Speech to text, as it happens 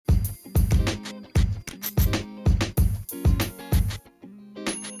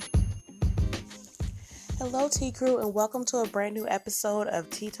Hello Tea Crew and welcome to a brand new episode of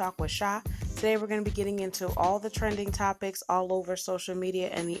Tea Talk with Sha. Today we're going to be getting into all the trending topics all over social media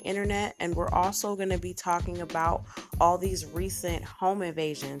and the internet, and we're also going to be talking about all these recent home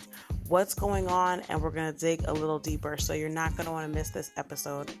invasions, what's going on, and we're going to dig a little deeper, so you're not going to want to miss this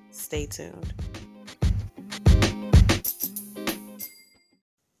episode. Stay tuned.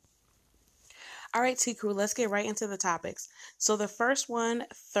 All right, Tea Crew, let's get right into the topics. So the first one,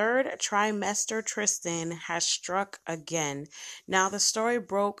 third trimester Tristan has struck again. Now, the story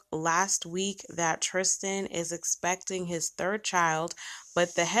broke last week that Tristan is expecting his third child,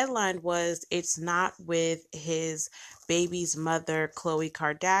 but the headline was it's not with his baby's mother, Khloe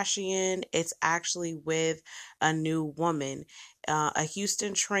Kardashian. It's actually with a new woman. A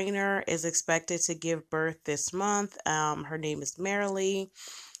Houston trainer is expected to give birth this month. Her name is Marilee.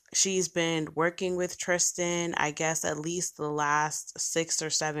 She's been working with Tristan, I guess, at least the last 6 or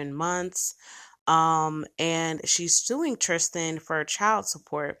 7 months. And she's suing Tristan for child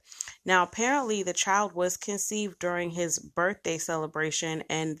support. Now, apparently the child was conceived during his birthday celebration,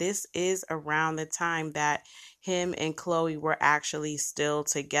 and this is around the time that him and Khloe were actually still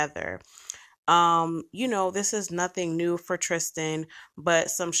together. This is nothing new for Tristan, but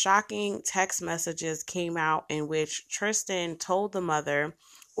some shocking text messages came out in which Tristan told the mother,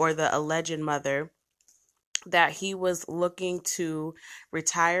 or the alleged mother, that he was looking to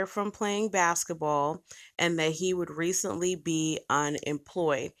retire from playing basketball and that he would recently be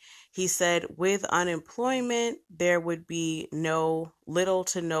unemployed. He said with unemployment, there would be little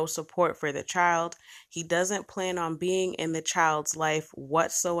to no support for the child. He doesn't plan on being in the child's life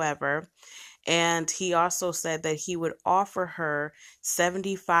whatsoever. And he also said that he would offer her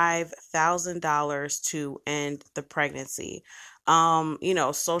 $75,000 to end the pregnancy.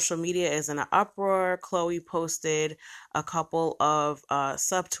 Social media is in an uproar. Khloe posted a couple of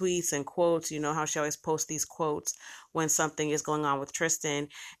subtweets and quotes. You know how she always posts these quotes when something is going on with Tristan.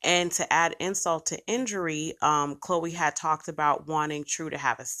 And to add insult to injury, Khloe had talked about wanting True to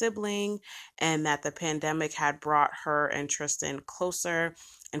have a sibling and that the pandemic had brought her and Tristan closer.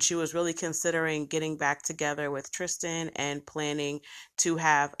 And she was really considering getting back together with Tristan and planning to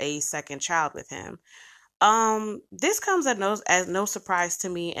have a second child with him. This comes as no surprise to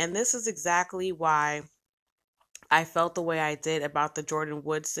me, and this is exactly why I felt the way I did about the Jordyn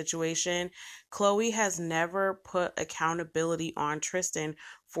Woods situation. Khloe has never put accountability on Tristan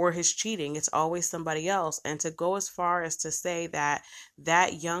for his cheating. It's always somebody else. And to go as far as to say that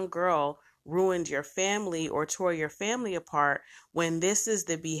that young girl ruined your family or tore your family apart, when this is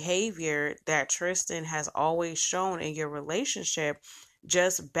the behavior that Tristan has always shown in your relationship,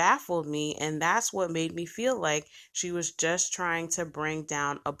 just baffled me. And that's what made me feel like she was just trying to bring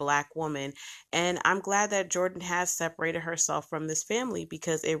down a Black woman. And I'm glad that Jordyn has separated herself from this family,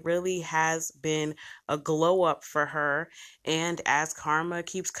 because it really has been a glow up for her. And as karma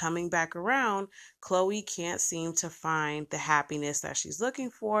keeps coming back around, Khloe can't seem to find the happiness that she's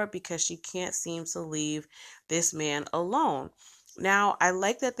looking for, because she can't seem to leave this man alone. Now, I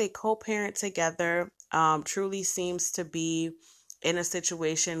like that they co-parent together. Truly seems to be in a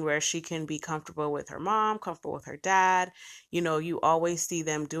situation where she can be comfortable with her mom, comfortable with her dad. You always see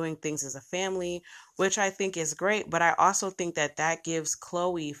them doing things as a family, which I think is great. But I also think that that gives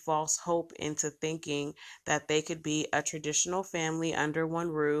Khloe false hope into thinking that they could be a traditional family under one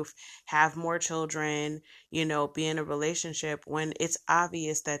roof, have more children, be in a relationship, when it's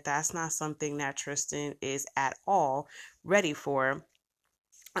obvious that that's not something that Tristan is at all ready for.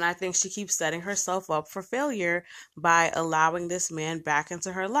 And I think she keeps setting herself up for failure by allowing this man back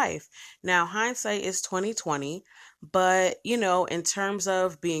into her life. Now, hindsight is 2020, but in terms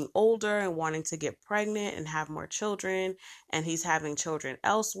of being older and wanting to get pregnant and have more children, and he's having children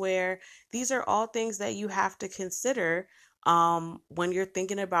elsewhere, these are all things that you have to consider when you're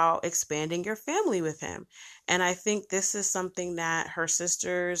thinking about expanding your family with him. And I think this is something that her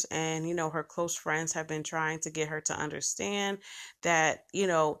sisters and, her close friends have been trying to get her to understand, that,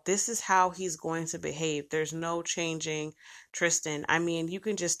 this is how he's going to behave. There's no changing Tristan. I mean, you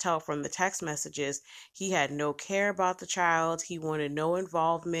can just tell from the text messages, he had no care about the child. He wanted no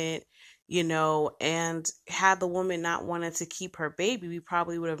involvement. And had the woman not wanted to keep her baby, we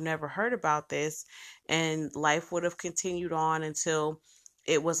probably would have never heard about this, and life would have continued on until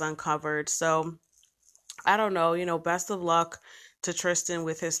it was uncovered. So I don't know, best of luck to Tristan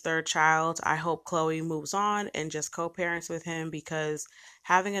with his third child. I hope Khloe moves on and just co-parents with him, because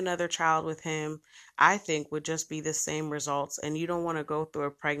having another child with him, I think, would just be the same results. And you don't want to go through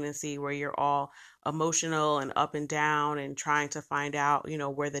a pregnancy where you're all emotional and up and down and trying to find out,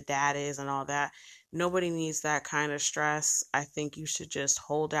 where the dad is and all that. Nobody needs that kind of stress. I think you should just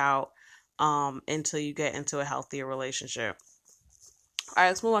hold out until you get into a healthier relationship. All right,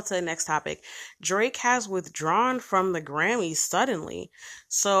 let's move on to the next topic. Drake has withdrawn from the Grammys suddenly.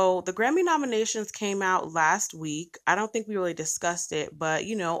 So the Grammy nominations came out last week. I don't think we really discussed it, but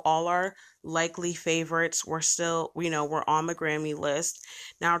all our likely favorites were still, were on the Grammy list.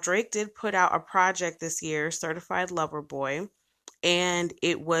 Now, Drake did put out a project this year, Certified Lover Boy, and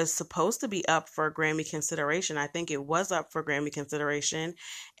it was supposed to be up for Grammy consideration. I think it was up for Grammy consideration,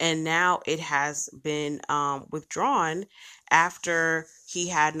 and now it has been withdrawn after he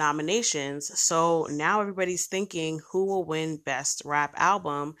had nominations. So now everybody's thinking who will win Best Rap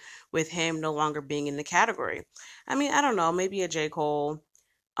Album with him no longer being in the category. I mean, I don't know, maybe a J. Cole.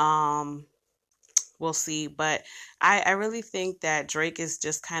 Um, we'll see. But I really think that Drake is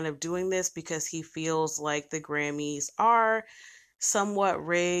just kind of doing this because he feels like the Grammys are somewhat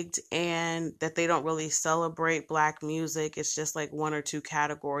rigged and that they don't really celebrate black music. It's just like one or two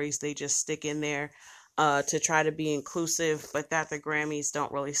categories they just stick in there to try to be inclusive, but that the Grammys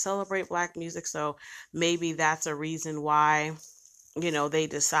don't really celebrate black music. So maybe that's a reason why, they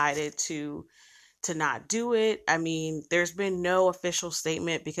decided to not do it. I mean, there's been no official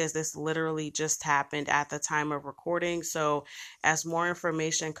statement because this literally just happened at the time of recording. So as more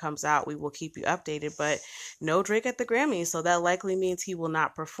information comes out, we will keep you updated. But no Drake at the Grammys. So that likely means he will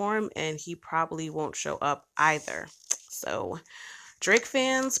not perform and he probably won't show up either. So Drake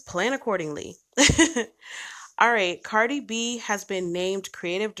fans, plan accordingly. All right, Cardi B has been named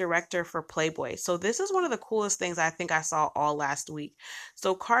creative director for Playboy. So this is one of the coolest things I think I saw all last week.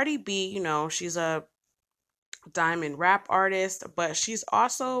 So Cardi B, she's a diamond rap artist, but she's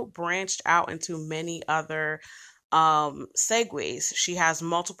also branched out into many other segues. She has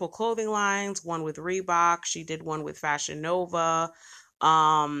multiple clothing lines, one with Reebok, she did one with Fashion Nova,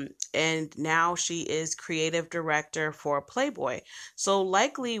 and now she is creative director for Playboy. So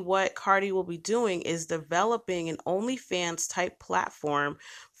likely what Cardi will be doing is developing an OnlyFans type platform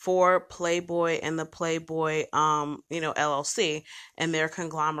for Playboy and the Playboy, LLC and their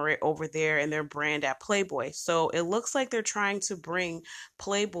conglomerate over there and their brand at Playboy. So it looks like they're trying to bring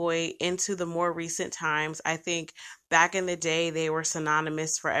Playboy into the more recent times. I think back in the day, they were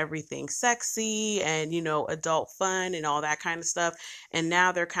synonymous for everything sexy and, adult fun and all that kind of stuff. And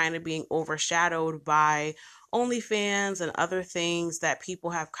now they're kind of being overshadowed by OnlyFans and other things that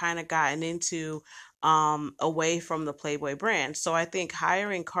people have kind of gotten into away from the Playboy brand. So I think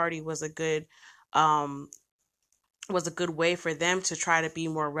hiring Cardi was a good way for them to try to be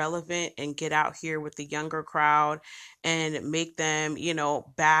more relevant and get out here with the younger crowd and make them,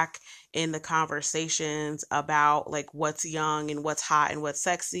 back in the conversations about like what's young and what's hot and what's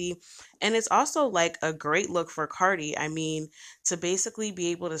sexy. And it's also like a great look for Cardi. I mean, to basically be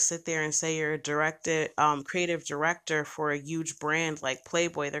able to sit there and say you're a creative director for a huge brand like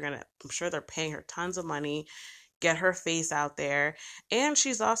Playboy, I'm sure they're paying her tons of money, get her face out there. And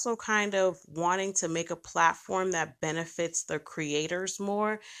she's also kind of wanting to make a platform that benefits the creators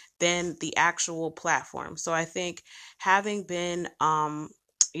more than the actual platform. So I think having been,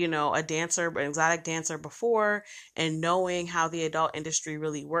 a dancer, an exotic dancer before, and knowing how the adult industry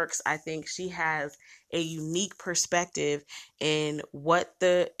really works, I think she has a unique perspective in what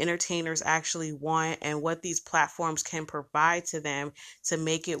the entertainers actually want and what these platforms can provide to them to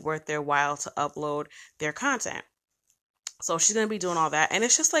make it worth their while to upload their content. So she's going to be doing all that. And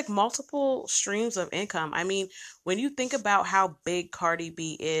it's just like multiple streams of income. I mean, when you think about how big Cardi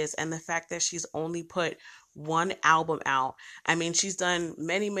B is and the fact that she's only put one album out, I mean, she's done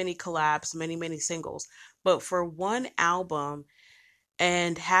many, many collabs, many, many singles. But for one album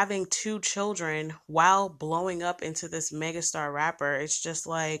and having two children while blowing up into this megastar rapper, it's just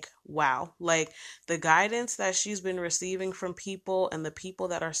like, wow. Like the guidance that she's been receiving from people and the people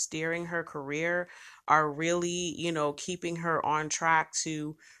that are steering her career are really, keeping her on track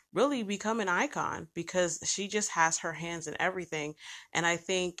to really become an icon because she just has her hands in everything. And I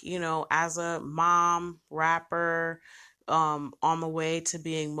think, as a mom, rapper, on the way to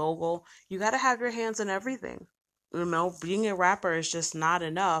being mogul, you got to have your hands in everything. Being a rapper is just not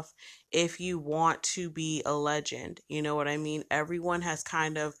enough if you want to be a legend. You know what I mean? Everyone has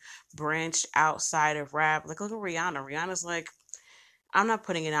kind of branched outside of rap. Like, look at Rihanna. Rihanna's like, I'm not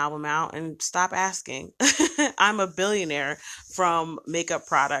putting an album out and stop asking. I'm a billionaire from makeup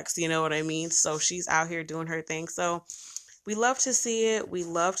products. You know what I mean? So she's out here doing her thing. So we love to see it. We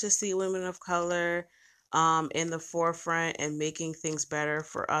love to see women of color in the forefront and making things better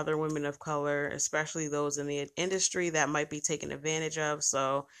for other women of color, especially those in the industry that might be taken advantage of.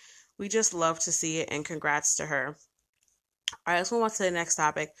 So we just love to see it, and congrats to her. All right, let's move on to the next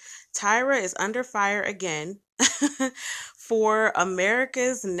topic. Tyra is under fire again for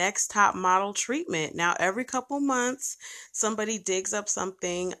America's Next Top Model treatment. Now, every couple months, somebody digs up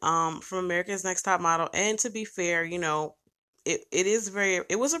something from America's Next Top Model. And to be fair,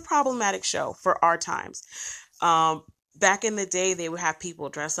 it was a problematic show for our times. Back in the day, they would have people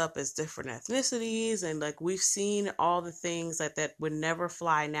dress up as different ethnicities, and like we've seen all the things that would never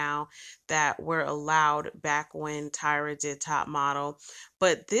fly now that were allowed back when Tyra did Top Model.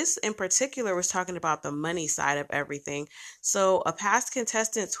 But this in particular was talking about the money side of everything. So a past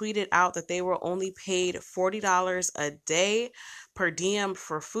contestant tweeted out that they were only paid $40 a day per diem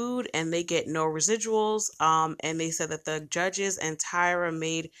for food, and they get no residuals. And they said that the judges and Tyra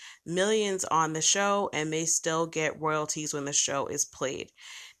made millions on the show, and they still get royalties when the show is played.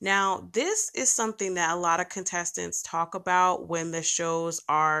 Now, this is something that a lot of contestants talk about when the shows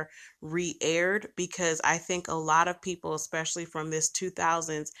are re-aired, because I think a lot of people, especially from this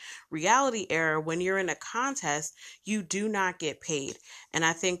 2000s reality era, when you're in a contest, you do not get paid. And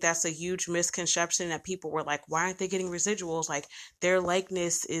I think that's a huge misconception that people were like, why aren't they getting residuals? Like, their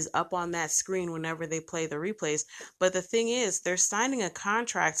likeness is up on that screen whenever they play the replays. But the thing is, they're signing a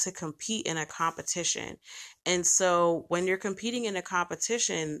contract to compete in a competition. And so when you're competing in a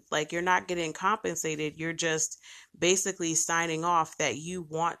competition, like, you're not getting compensated. You're just basically signing off that you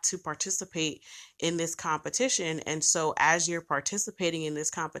want to participate in this competition. And so as you're participating in this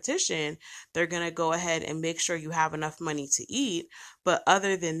competition, they're going to go ahead and make sure you have enough money to eat. But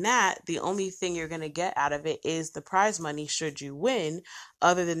other than that, the only thing you're going to get out of it is the prize money should you win.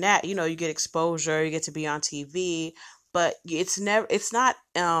 Other than that, you get exposure, you get to be on TV, but it's not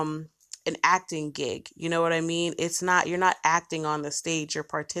an acting gig. You know what I mean? You're not acting on the stage, you're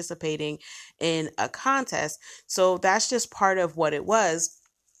participating in a contest. So that's just part of what it was.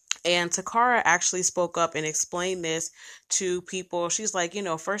 And Takara actually spoke up and explained this to people. She's like,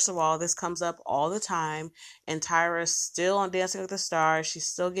 first of all, this comes up all the time. And Tyra's still on Dancing with the Stars. She's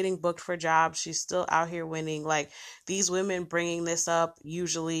still getting booked for jobs. She's still out here winning. Like, these women bringing this up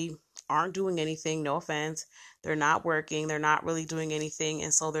usually aren't doing anything. No offense. They're not working. They're not really doing anything.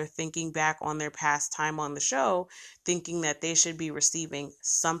 And so they're thinking back on their past time on the show, thinking that they should be receiving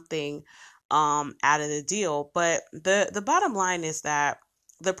something out of the deal. But the bottom line is that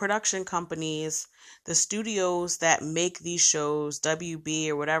the production companies, the studios that make these shows, WB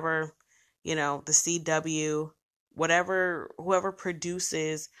or whatever, the CW, whatever, whoever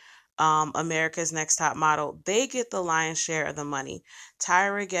produces America's Next Top Model, they get the lion's share of the money.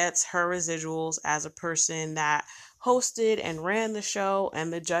 Tyra gets her residuals as a person that hosted and ran the show,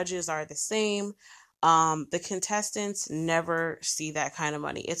 and the judges are the same. The contestants never see that kind of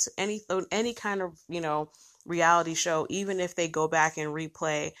money. It's any kind of, reality show, even if they go back and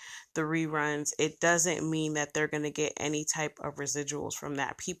replay the reruns, it doesn't mean that they're going to get any type of residuals from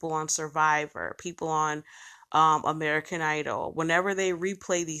that. People on Survivor, people on American Idol, whenever they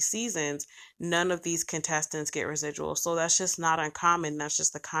replay these seasons, none of these contestants get residuals. So that's just not uncommon. That's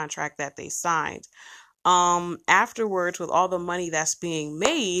just the contract that they signed. Afterwards, with all the money that's being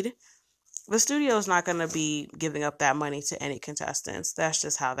made, the studio is not going to be giving up that money to any contestants. That's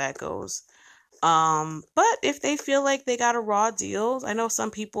just how that goes. But if they feel like they got a raw deal, I know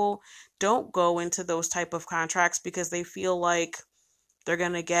some people don't go into those type of contracts because they feel like they're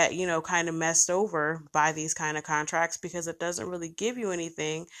going to get, kind of messed over by these kind of contracts, because it doesn't really give you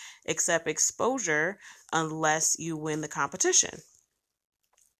anything except exposure unless you win the competition.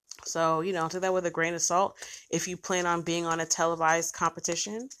 So, take that with a grain of salt. If you plan on being on a televised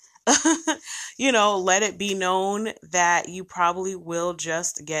competition, let it be known that you probably will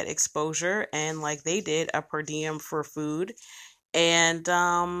just get exposure and, like they did, a per diem for food. And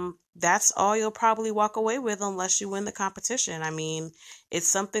that's all you'll probably walk away with unless you win the competition. I mean,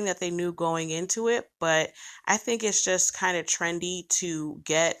 it's something that they knew going into it, but I think it's just kind of trendy to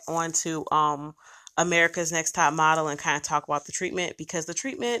get onto America's Next Top Model and kind of talk about the treatment, because the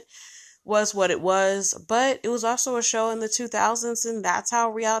treatment was what it was, but it was also a show in the 2000s, and that's how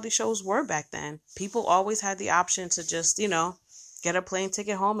reality shows were back then. People always had the option to just, get a plane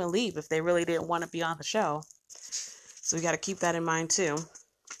ticket home and leave if they really didn't want to be on the show. So we got to keep that in mind too.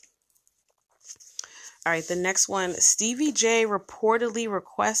 All right, the next one, Stevie J reportedly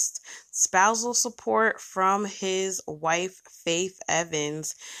requests spousal support from his wife, Faith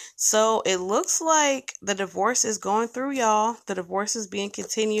Evans. So it looks like the divorce is going through, y'all. The divorce is being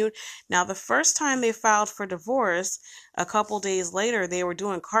continued. Now, the first time they filed for divorce, a couple days later, they were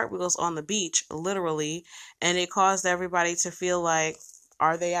doing cartwheels on the beach, literally, and it caused everybody to feel like,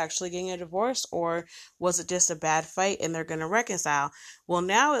 are they actually getting a divorce, or was it just a bad fight and they're going to reconcile? Well,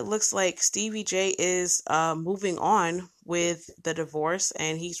 now it looks like Stevie J is moving on with the divorce,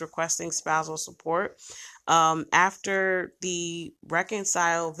 and he's requesting spousal support. After the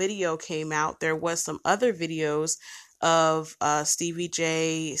Reconcile video came out, there was some other videos of Stevie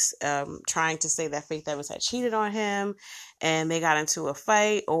J trying to say that Faith Evans had cheated on him, and they got into a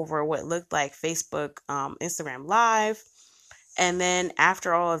fight over what looked like Facebook, Instagram Live. And then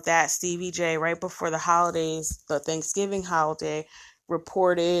after all of that, Stevie J, right before the holidays, the Thanksgiving holiday,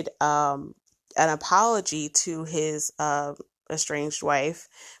 reported an apology to his estranged wife,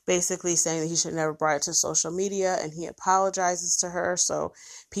 basically saying that he should never brought it to social media, and he apologizes to her. So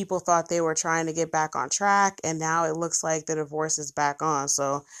people thought they were trying to get back on track, and now it looks like the divorce is back on.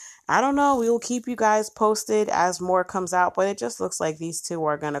 So I don't know. We will keep you guys posted as more comes out, but it just looks like these two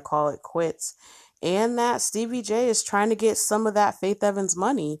are going to call it quits, and that Stevie J is trying to get some of that Faith Evans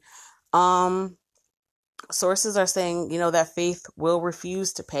money. Sources are saying, that Faith will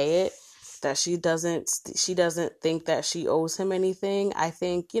refuse to pay it, that she doesn't think that she owes him anything. I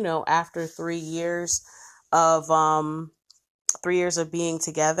think, after 3 years of 3 years of being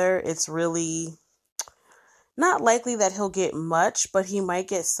together, it's really not likely that he'll get much, but he might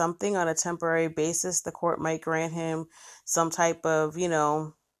get something on a temporary basis. The court might grant him some type of,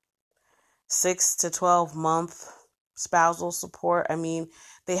 6 to 12 month spousal support. I mean,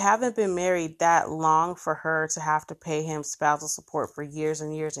 they haven't been married that long for her to have to pay him spousal support for years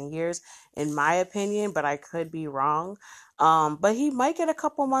and years and years, in my opinion, but I could be wrong. But he might get a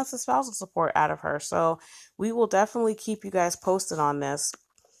couple months of spousal support out of her. So we will definitely keep you guys posted on this.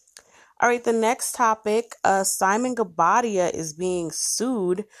 All right, the next topic, Simon Gabadia is being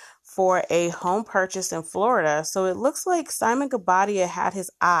sued for a home purchase in Florida. So it looks like Simon Gabadia had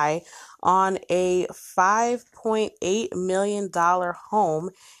his eye on a $5.8 million home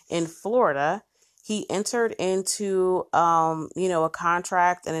in Florida. He entered into, a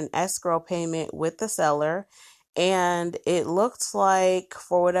contract and an escrow payment with the seller. And it looks like,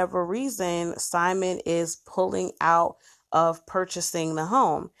 for whatever reason, Simon is pulling out of purchasing the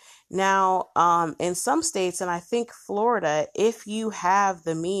home. Now, in some states, and I think Florida, if you have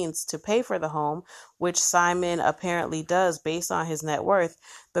the means to pay for the home, which Simon apparently does based on his net worth,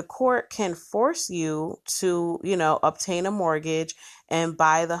 the court can force you to, obtain a mortgage and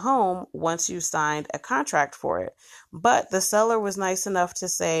buy the home once you signed a contract for it. But the seller was nice enough to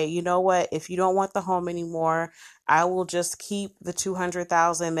say, you know what, if you don't want the home anymore, I will just keep the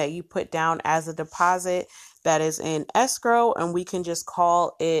 $200,000 that you put down as a deposit that is in escrow, and we can just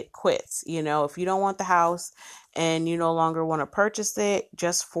call it quits. If you don't want the house and you no longer want to purchase it,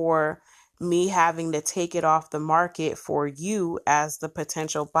 just for me having to take it off the market for you as the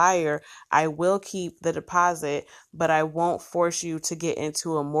potential buyer, I will keep the deposit, but I won't force you to get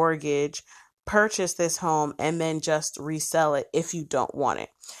into a mortgage, purchase this home, and then just resell it if you don't want it.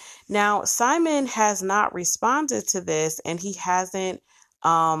 Now, Simon has not responded to this, and he hasn't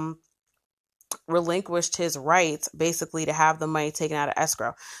relinquished his rights basically to have the money taken out of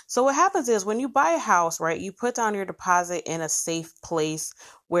escrow. So what happens is, when you buy a house, right, you put down your deposit in a safe place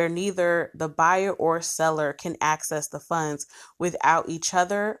where neither the buyer or seller can access the funds without each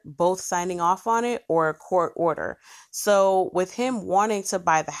other both signing off on it or a court order. So with him wanting to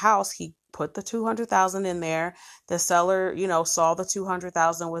buy the house, he put the $200,000 in there. The seller, saw the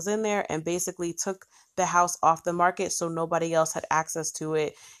 $200,000 was in there and basically took the house off the market so nobody else had access to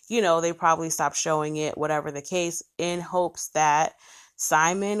it. They probably stopped showing it, whatever the case, in hopes that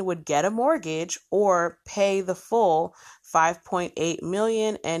Simon would get a mortgage or pay the full $5.8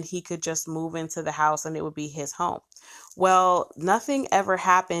 million and he could just move into the house and it would be his home. Well, nothing ever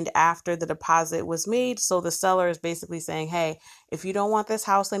happened after the deposit was made. So the seller is basically saying, hey, if you don't want this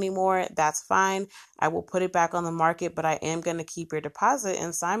house anymore, that's fine. I will put it back on the market, but I am going to keep your deposit.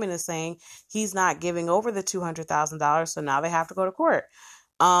 And Simon is saying he's not giving over the $200,000. So now they have to go to court.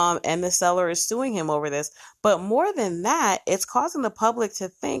 And the seller is suing him over this. But more than that, it's causing the public to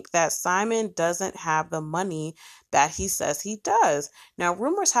think that Simon doesn't have the money that he says he does. Now,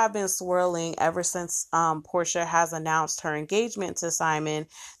 rumors have been swirling ever since Portia has announced her engagement to Simon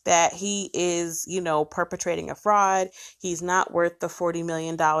that he is, perpetrating a fraud. He's not worth the $40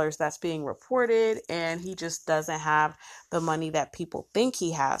 million that's being reported, and he just doesn't have the money that people think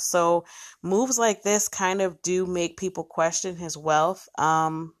he has. So moves like this kind of do make people question his wealth.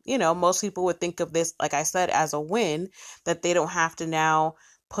 Most people would think of this, like I said, as a win, that they don't have to now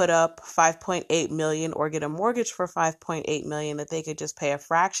put up $5.8 million or get a mortgage for $5.8 million, that they could just pay a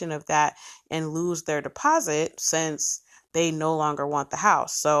fraction of that and lose their deposit since they no longer want the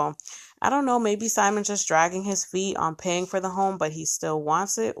house. So I don't know, maybe Simon's just dragging his feet on paying for the home, but he still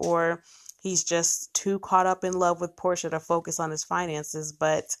wants it, or he's just too caught up in love with Portia to focus on his finances.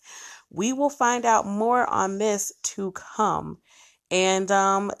 But we will find out more on this to come. And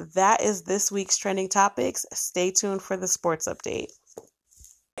that is this week's trending topics. Stay tuned for the sports update.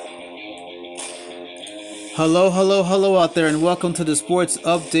 Hello out there, and welcome to the Sports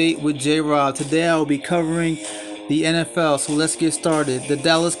Update with J Rob. Today I will be covering the NFL, so let's get started. The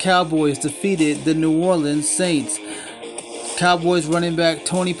Dallas Cowboys defeated the New Orleans Saints. Cowboys running back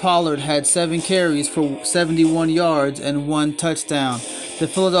Tony Pollard had 7 carries for 71 yards and 1 touchdown. The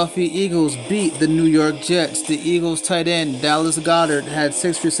Philadelphia Eagles beat the New York Jets. The Eagles tight end Dallas Goedert had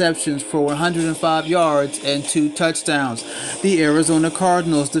 6 receptions for 105 yards and 2 touchdowns. The Arizona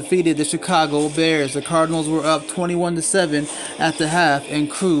Cardinals defeated the Chicago Bears. The Cardinals were up 21-7 at the half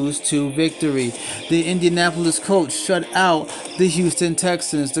and cruised to victory. The Indianapolis Colts shut out the Houston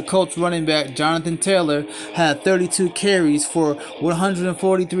Texans. The Colts running back Jonathan Taylor had 32 carries for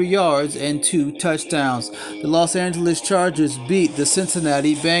 143 yards and 2 touchdowns. The Los Angeles Chargers beat the Cincinnati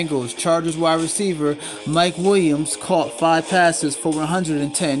Bengals. Chargers wide receiver Mike Williams caught 5 passes for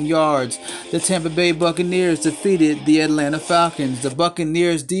 110 yards. The Tampa Bay Buccaneers defeated the Atlanta Falcons. The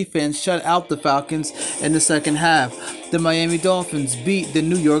Buccaneers defense shut out the Falcons in the second half. The Miami Dolphins beat the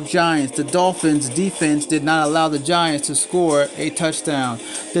New York Giants. The Dolphins defense did not allow the Giants to score a touchdown.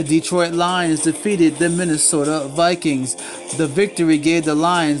 The Detroit Lions defeated the Minnesota Vikings. The victory gave the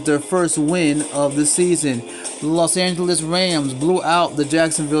Lions their first win of the season. The Los Angeles Rams blew out the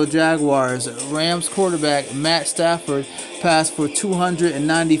Jacksonville Jaguars. Rams quarterback Matt Stafford passed for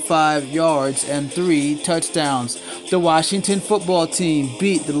 295 yards and 3 touchdowns. The Washington football team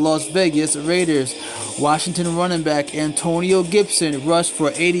beat the Las Vegas Raiders. Washington running back Antonio Gibson rushed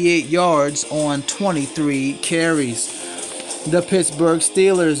for 88 yards on 23 carries. The Pittsburgh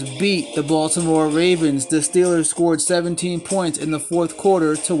Steelers beat the Baltimore Ravens. The Steelers scored 17 points in the fourth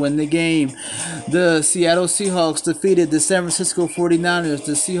quarter to win the game. The Seattle Seahawks defeated the San Francisco 49ers.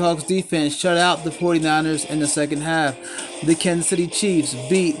 The Seahawks defense shut out the 49ers in the second half. The Kansas City Chiefs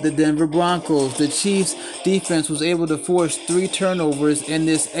beat the Denver Broncos. The Chiefs defense was able to force 3 turnovers in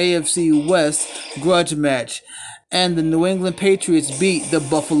this AFC West grudge match. And the New England Patriots beat the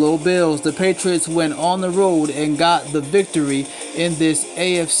Buffalo Bills. The Patriots went on the road and got the victory in this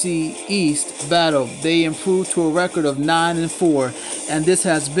AFC East battle. They improved to a record of 9-4. And this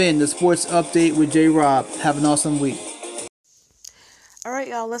has been the Sports Update with J Rob. Have an awesome week. All right,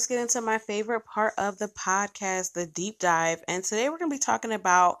 y'all, let's get into my favorite part of the podcast, the deep dive. And today we're going to be talking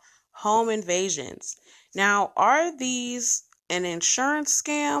about home invasions. Now, are these an insurance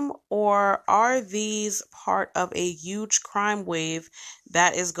scam, or are these part of a huge crime wave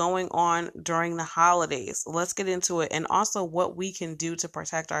that is going on during the holidays? Let's get into it, and also what we can do to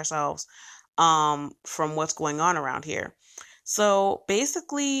protect ourselves from what's going on around here. So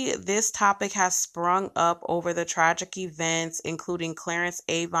basically, this topic has sprung up over the tragic events, including Clarence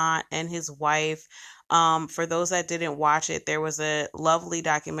Avant and his wife. For those that didn't watch it, there was a lovely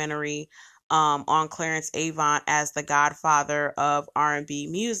documentary on Clarence Avant as the godfather of R&B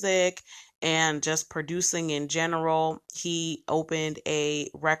music and just producing in general. He opened a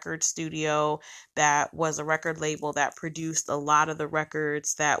record studio that was a record label that produced a lot of the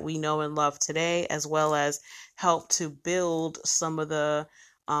records that we know and love today, as well as helped to build some of the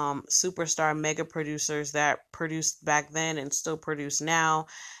superstar mega producers that produced back then and still produce now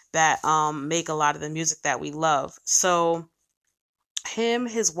that make a lot of the music that we love. So him,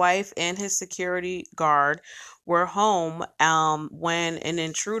 his wife, and his security guard were home when an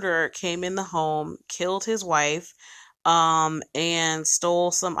intruder came in the home, killed his wife, and stole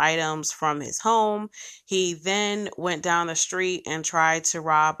some items from his home. He then went down the street and tried to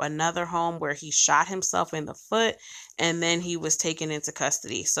rob another home where he shot himself in the foot, and then he was taken into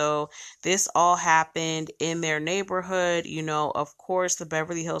custody. So this all happened in their neighborhood. You know, of course, the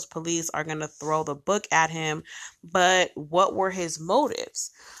Beverly Hills police are going to throw the book at him, but what were his motives?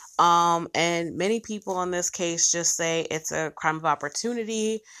 And many people in this case just say it's a crime of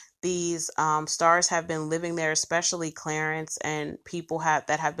opportunity. These stars have been living there, especially Clarence, and people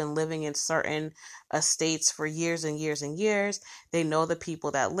that have been living in certain estates for years and years and years. They know the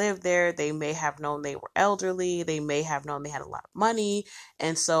people that live there. They may have known they were elderly. They may have known they had a lot of money.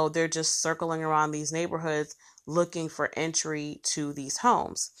 And so they're just circling around these neighborhoods looking for entry to these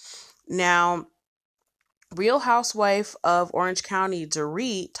homes. Now, Real Housewife of Orange County,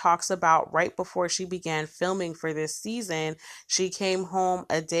 Dorit, talks about right before she began filming for this season, she came home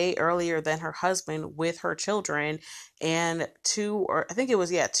a day earlier than her husband with her children, and two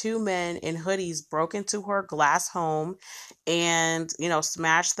men in hoodies broke into her glass home and,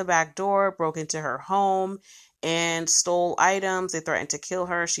 smashed the back door, broke into her home, and stole items. They threatened to kill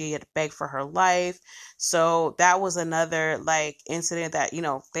her. She had to beg for her life. So that was another incident that,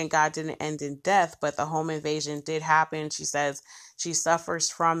 thank God didn't end in death, but the home invasion did happen. She says She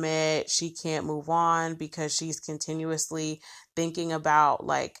suffers from it. She can't move on because she's continuously thinking about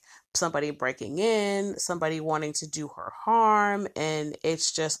like somebody breaking in, somebody wanting to do her harm, and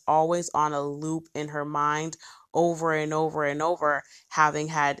it's just always on a loop in her mind over and over and over, having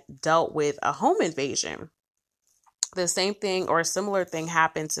had dealt with a home invasion. The same thing or a similar thing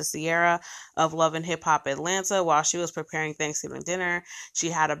happened to Sierra of Love and Hip Hop Atlanta while she was preparing Thanksgiving dinner. She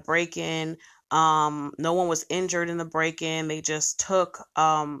had a break in. No one was injured in the break in. They just took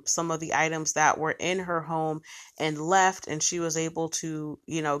some of the items that were in her home and left, and she was able to,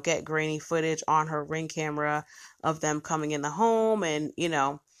 get grainy footage on her Ring camera of them coming in the home. And,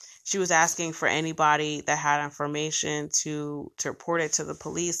 she was asking for anybody that had information to report it to the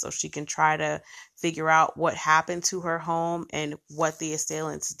police so she can try to figure out what happened to her home and what the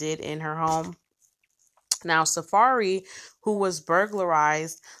assailants did in her home. Now, Safari, who was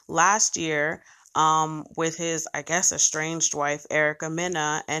burglarized last year with his, I guess, estranged wife, Erica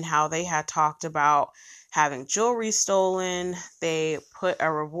Mena, and how they had talked about having jewelry stolen. They put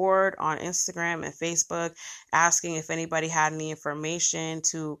a reward on Instagram and Facebook asking if anybody had any information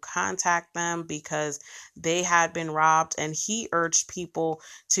to contact them because they had been robbed. And he urged people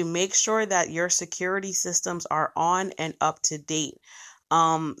to make sure that your security systems are on and up to date.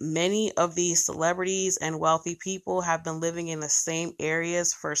 Many of these celebrities and wealthy people have been living in the same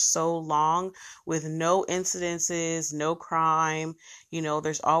areas for so long with no incidences, no crime.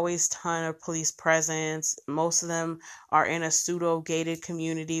 There's always a ton of police presence. Most of them are in a pseudo gated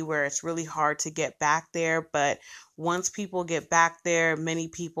community where it's really hard to get back there. But once people get back there, many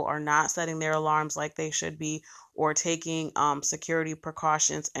people are not setting their alarms like they should be or taking security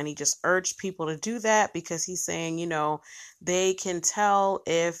precautions. And he just urged people to do that because he's saying, they can tell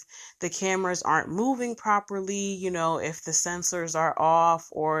if the cameras aren't moving properly, if the sensors are off,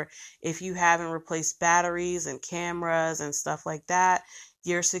 or if you haven't replaced batteries and cameras and stuff like that.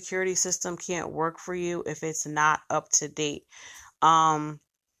 Your security system can't work for you if it's not up to date.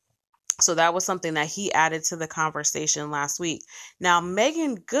 So that was something that he added to the conversation last week. Now,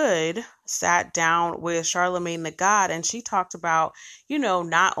 Megan Good sat down with Charlemagne the God, and she talked about,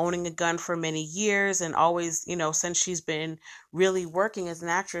 not owning a gun for many years and always, since she's been really working as an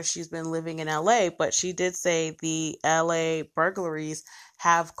actress, she's been living in LA. But she did say the LA burglaries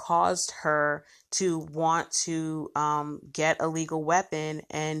have caused her to want to get a legal weapon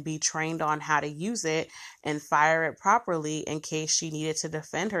and be trained on how to use it and fire it properly in case she needed to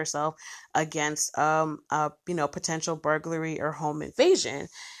defend herself against potential burglary or home invasion.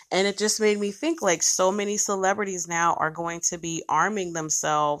 And it just made me think like so many celebrities now are going to be arming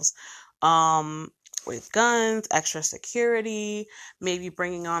themselves with guns, extra security, maybe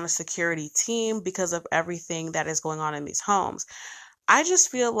bringing on a security team because of everything that is going on in these homes. I just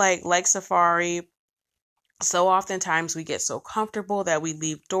feel like Safari, so oftentimes we get so comfortable that we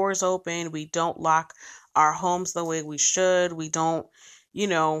leave doors open. We don't lock our homes the way we should. We don't,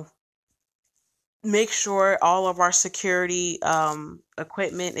 make sure all of our security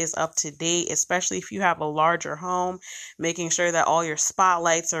equipment is up to date, especially if you have a larger home, making sure that all your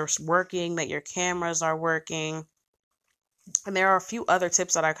spotlights are working, that your cameras are working. And there are a few other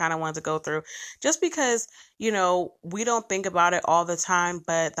tips that I kind of wanted to go through just because, we don't think about it all the time,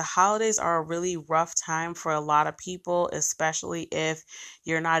 but the holidays are a really rough time for a lot of people, especially if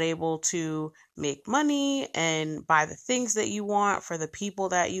you're not able to make money and buy the things that you want for the people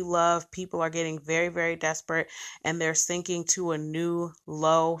that you love. People are getting very, very desperate and they're sinking to a new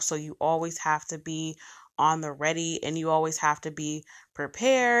low. So you always have to be on the ready and you always have to be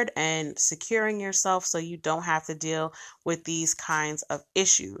prepared and securing yourself so you don't have to deal with these kinds of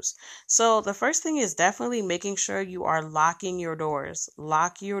issues. So the first thing is definitely making sure you are locking your doors.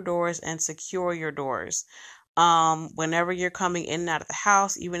 Lock your doors and secure your doors. Whenever you're coming in and out of the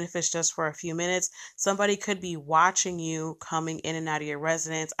house, even if it's just for a few minutes, somebody could be watching you coming in and out of your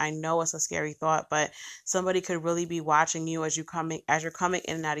residence. I know it's a scary thought, but somebody could really be watching you as you're coming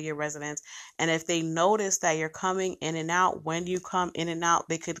in and out of your residence. And if they notice that you're coming in and out, when you come in and out,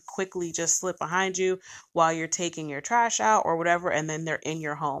 they could quickly just slip behind you while you're taking your trash out or whatever, and then they're in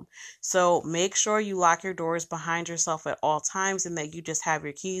your home. So make sure you lock your doors behind yourself at all times and that you just have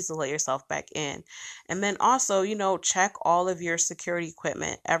your keys to let yourself back in. And then also, check all of your security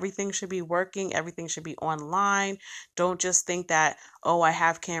equipment. Everything should be working. Everything should be online. Don't just think that, oh, I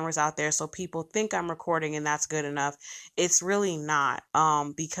have cameras out there so people think I'm recording and that's good enough. It's really not,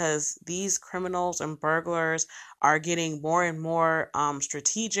 because these criminals and burglars are getting more and more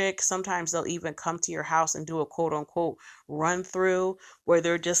strategic. Sometimes they'll even come to your house and do a quote unquote run through where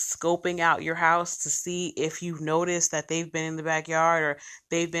they're just scoping out your house to see if you've noticed that they've been in the backyard or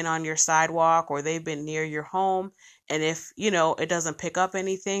they've been on your sidewalk or they've been near your home. And if, it doesn't pick up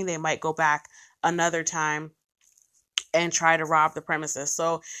anything, they might go back another time and try to rob the premises.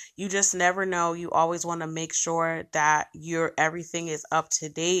 So you just never know. You always want to make sure that everything is up to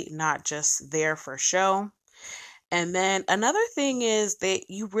date, not just there for show. And then another thing is that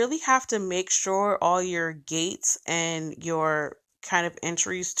you really have to make sure all your gates and your kind of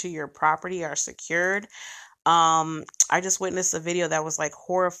entries to your property are secured. I just witnessed a video that was like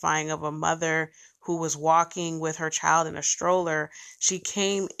horrifying of a mother who was walking with her child in a stroller. She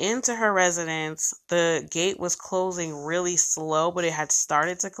came into her residence. The gate was closing really slow, but it had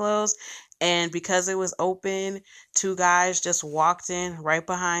started to close. And because it was open, two guys just walked in right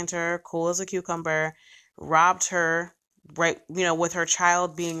behind her, cool as a cucumber, robbed her, right, with her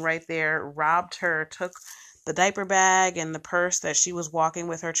child being right there, robbed her, took the diaper bag and the purse that she was walking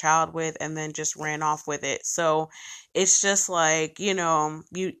with her child with, and then just ran off with it. So it's just like,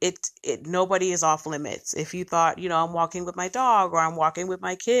 nobody is off limits. If you thought, I'm walking with my dog, or I'm walking with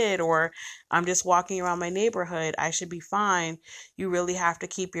my kid, or I'm just walking around my neighborhood, I should be fine. You really have to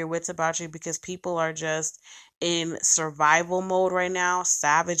keep your wits about you, because people are just in survival mode right now,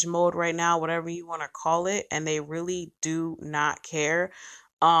 savage mode right now, whatever you want to call it, and they really do not care.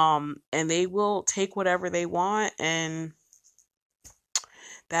 And they will take whatever they want, and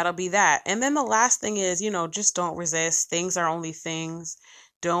that'll be that. And then the last thing is, just don't resist. Things are only things.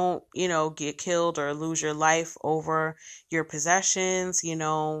 Don't, get killed or lose your life over your possessions.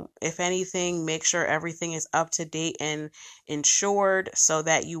 If anything, make sure everything is up to date and insured so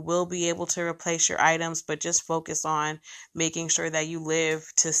that you will be able to replace your items, but just focus on making sure that you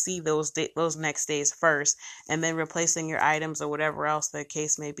live to see those next days first, and then replacing your items or whatever else the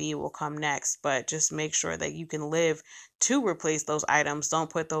case may be will come next. But just make sure that you can live to replace those items. Don't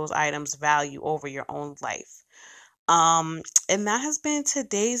put those items' value over your own life. And that has been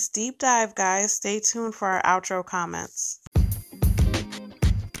today's deep dive, guys. Stay tuned for our outro comments.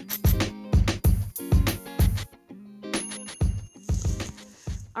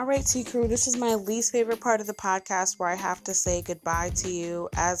 All right, T Crew, this is my least favorite part of the podcast, where I have to say goodbye to you.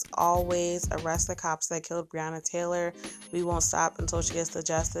 As always, arrest the cops that killed Breonna Taylor. We won't stop until she gets the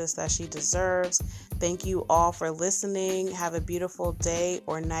justice that she deserves. Thank you all for listening. Have a beautiful day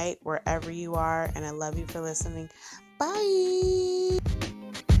or night wherever you are, and I love you for listening. Bye.